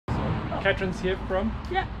Katrin's here from?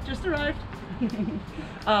 Yeah, just arrived.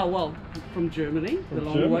 Well, from Germany, the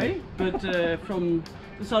long way, but from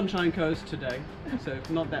the Sunshine Coast today, so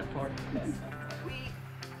not that far. We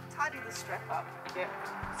tidy the strap up,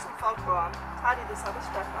 some velcro on, tidy this other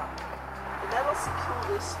strap up, and that'll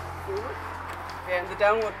secure this forward. Yeah, and the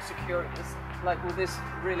downward secure is like with this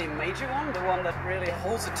really major one, the one that really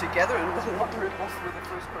holds it together and will not rip off with the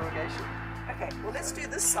first corrugation. Okay, well let's do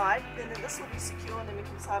this side, then this will be secure, and then we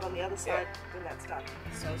can decide on the other side when that's done.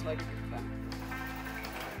 Sounds like a good plan.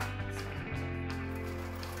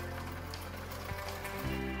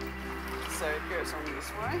 So it goes on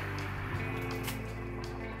this way.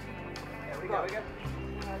 There we go.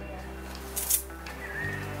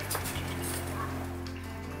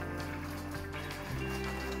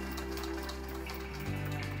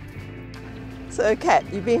 So Kat,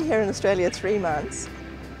 you've been here in Australia 3 months.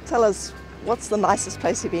 Tell us, what's the nicest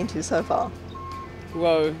place you've been to so far?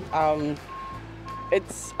 Well,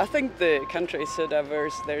 I think the country is so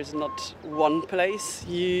diverse, there's not one place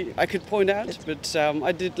I could point out, but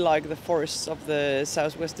I did like the forests of the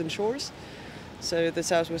southwestern shores. So the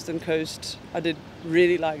southwestern coast, I did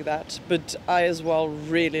really like that, but I as well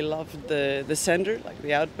really loved the center, like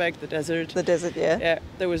the outback, the desert. The desert, yeah. Yeah,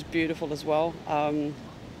 that was beautiful as well.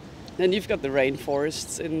 Then you've got the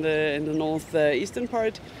rainforests in the northeastern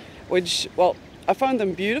part, which, well, I found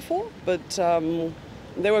them beautiful, but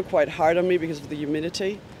they were quite hard on me because of the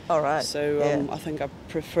humidity. All right. So I think I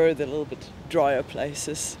prefer the little bit drier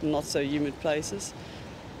places, not so humid places.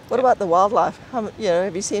 What about the wildlife? Have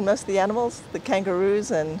you seen most of the animals, the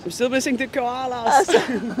kangaroos and? I'm still missing the koalas.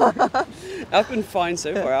 I've been fine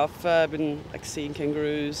so far. I've been seeing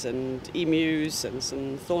kangaroos and emus and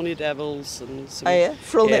some thorny devils and some.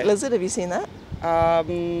 Frill-neck lizard. Have you seen that?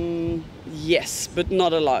 Yes, but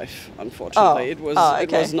not alive. Unfortunately, it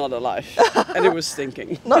was not alive, and it was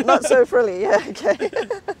stinking. not so frilly. Yeah. Okay.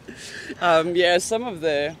 Some of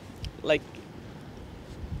the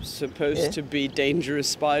supposed to be dangerous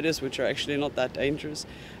spiders, which are actually not that dangerous,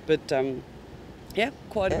 but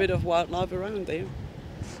quite a bit of wildlife around there.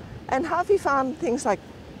 And how have you found things like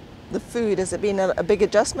the food? Has it been a big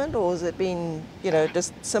adjustment, or has it been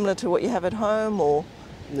just similar to what you have at home, or?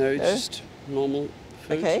 No, just normal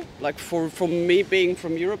food. Okay. Like for me being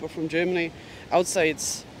from Europe or from Germany, I would say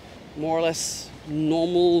it's more or less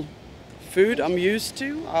normal food I'm used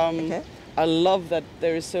to. I love that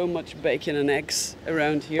there is so much bacon and eggs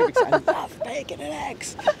around here because I love bacon and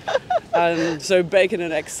eggs. And so bacon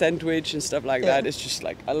and egg sandwich and stuff like that is just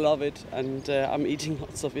I love it, and I'm eating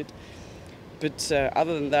lots of it. But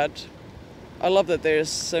other than that, I love that there's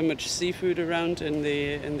so much seafood around in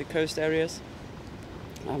the coast areas.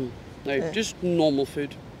 Just normal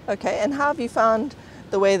food. Okay, and how have you found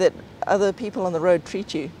the way that other people on the road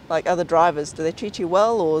treat you, like other drivers? Do they treat you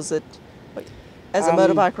well, or is it? As a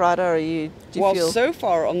motorbike rider, do you feel? So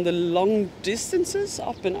far on the long distances,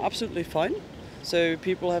 I've been absolutely fine. So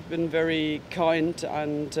people have been very kind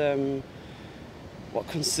and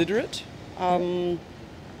considerate.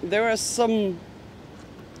 There are some,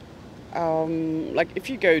 if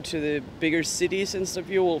you go to the bigger cities and stuff,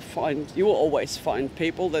 you will always find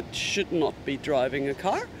people that should not be driving a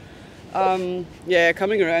car.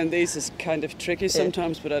 Coming around these is kind of tricky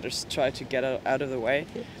sometimes, but I just try to get out of the way.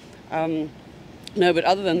 No, but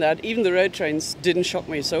other than that, even the road trains didn't shock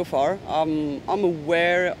me so far. I'm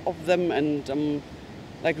aware of them and I'm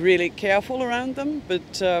really careful around them,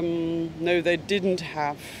 but no, they didn't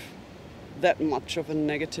have that much of a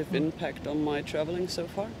negative impact on my traveling so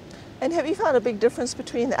far. And have you found a big difference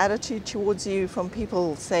between the attitude towards you from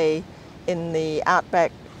people, say, in the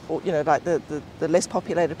outback, or the less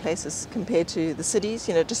populated places compared to the cities?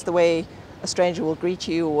 Just the way a stranger will greet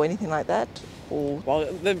you or anything like that? Well,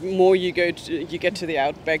 the more you get to the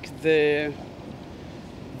outback, the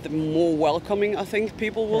more welcoming I think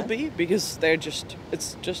people will be, because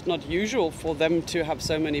it's just not usual for them to have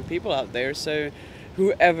so many people out there. So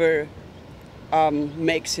whoever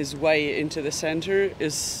makes his way into the center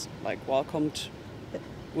is welcomed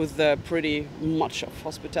with pretty much of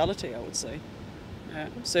hospitality, I would say.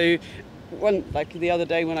 So the other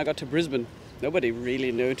day when I got to Brisbane, nobody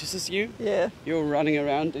really notices you. Yeah. You're running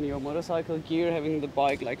around in your motorcycle gear, having the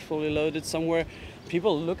bike fully loaded somewhere.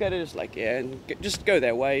 People look at it as and just go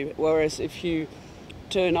their way. Whereas if you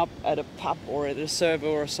turn up at a pub or at a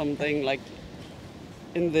servo or something,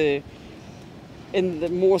 in the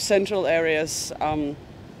more central areas,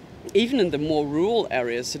 even in the more rural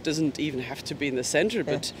areas, it doesn't even have to be in the center,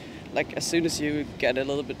 but as soon as you get a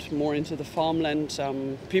little bit more into the farmland,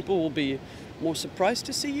 people will be more surprised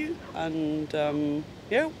to see you, and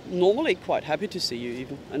normally quite happy to see you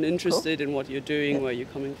even, and interested in what you're doing, where you're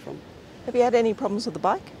coming from. Have you had any problems with the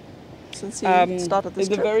bike since you started this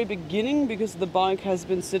In the trip? very beginning, because the bike has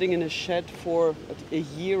been sitting in a shed for a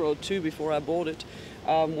year or two before I bought it,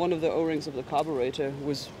 one of the O-rings of the carburetor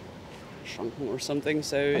was shrunken or something,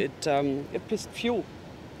 so it pissed fuel.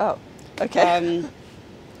 Oh, okay.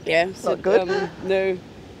 Yeah, so, not good. No,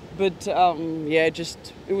 but yeah, it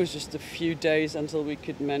was just a few days until we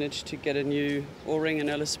could manage to get a new O-ring and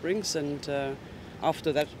Alice Springs, and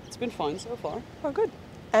after that, it's been fine so far. Oh, good.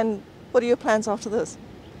 And what are your plans after this?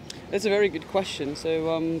 That's a very good question.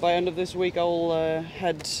 So by end of this week, I'll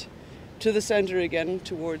head to the center again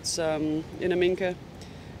towards Inaminka,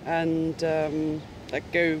 and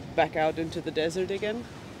go back out into the desert again.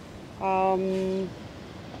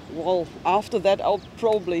 Well, after that, I'll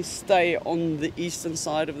probably stay on the eastern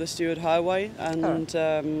side of the Stewart Highway, and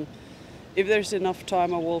if there's enough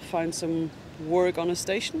time, I will find some work on a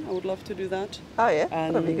station. I would love to do that. Oh yeah,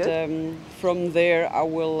 and that'd be good. From there, I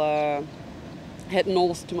will head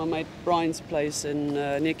north to my mate Brian's place in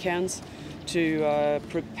near Cairns to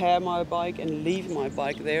prepare my bike and leave my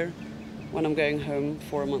bike there when I'm going home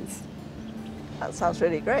for a month. That sounds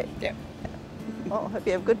really great. Yeah. Well, hope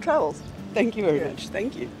you have good travels. Thank you very much.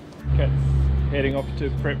 Thank you. Kat's heading off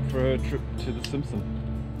to prep for a trip to the Simpson.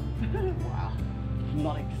 Wow.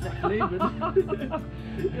 Not exactly, but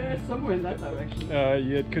yeah, somewhere in that direction. Yeah,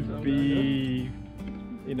 it could be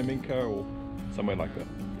Inaminka or somewhere like that.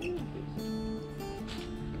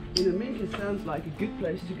 Inaminka sounds like a good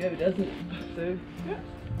place to go, doesn't it? So, yeah.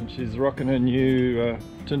 And she's rocking her new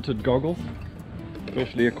tinted goggles,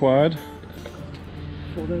 freshly acquired.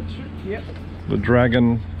 For the trip, yep. The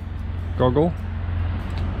Dragon goggle.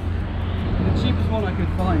 The cheapest one I could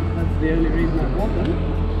find, that's the only reason I bought them.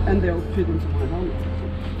 And they'll fit into my helmet.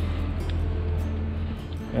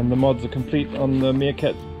 And the mods are complete on the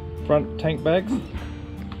Meerkat front tank bags.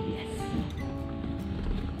 Yes.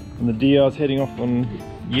 And the DR's heading off on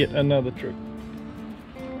yet another trip.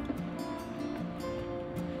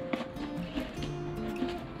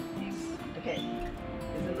 Okay,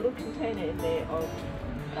 there's a little container in there of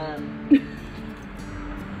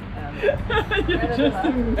You're just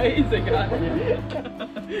amazing, aren't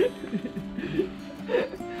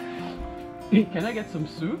you? Can I get some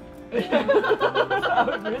soup? I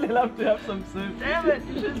would really love to have some soup. Damn it,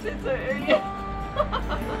 you should have said so earlier.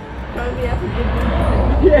 Phone me up and give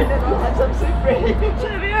me Yeah. then I'll have some soup ready.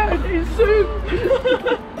 Cheerio, need soup!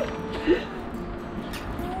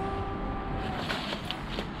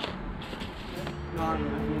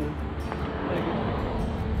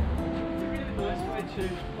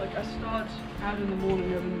 Like I start out in the morning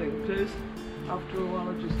having them closed. After a while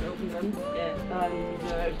I just open them. Yeah. And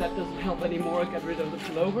if that doesn't help anymore, I get rid of the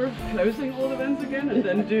pullover, closing all the vents again, and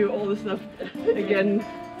then do all the stuff again,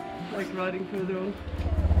 like riding further on.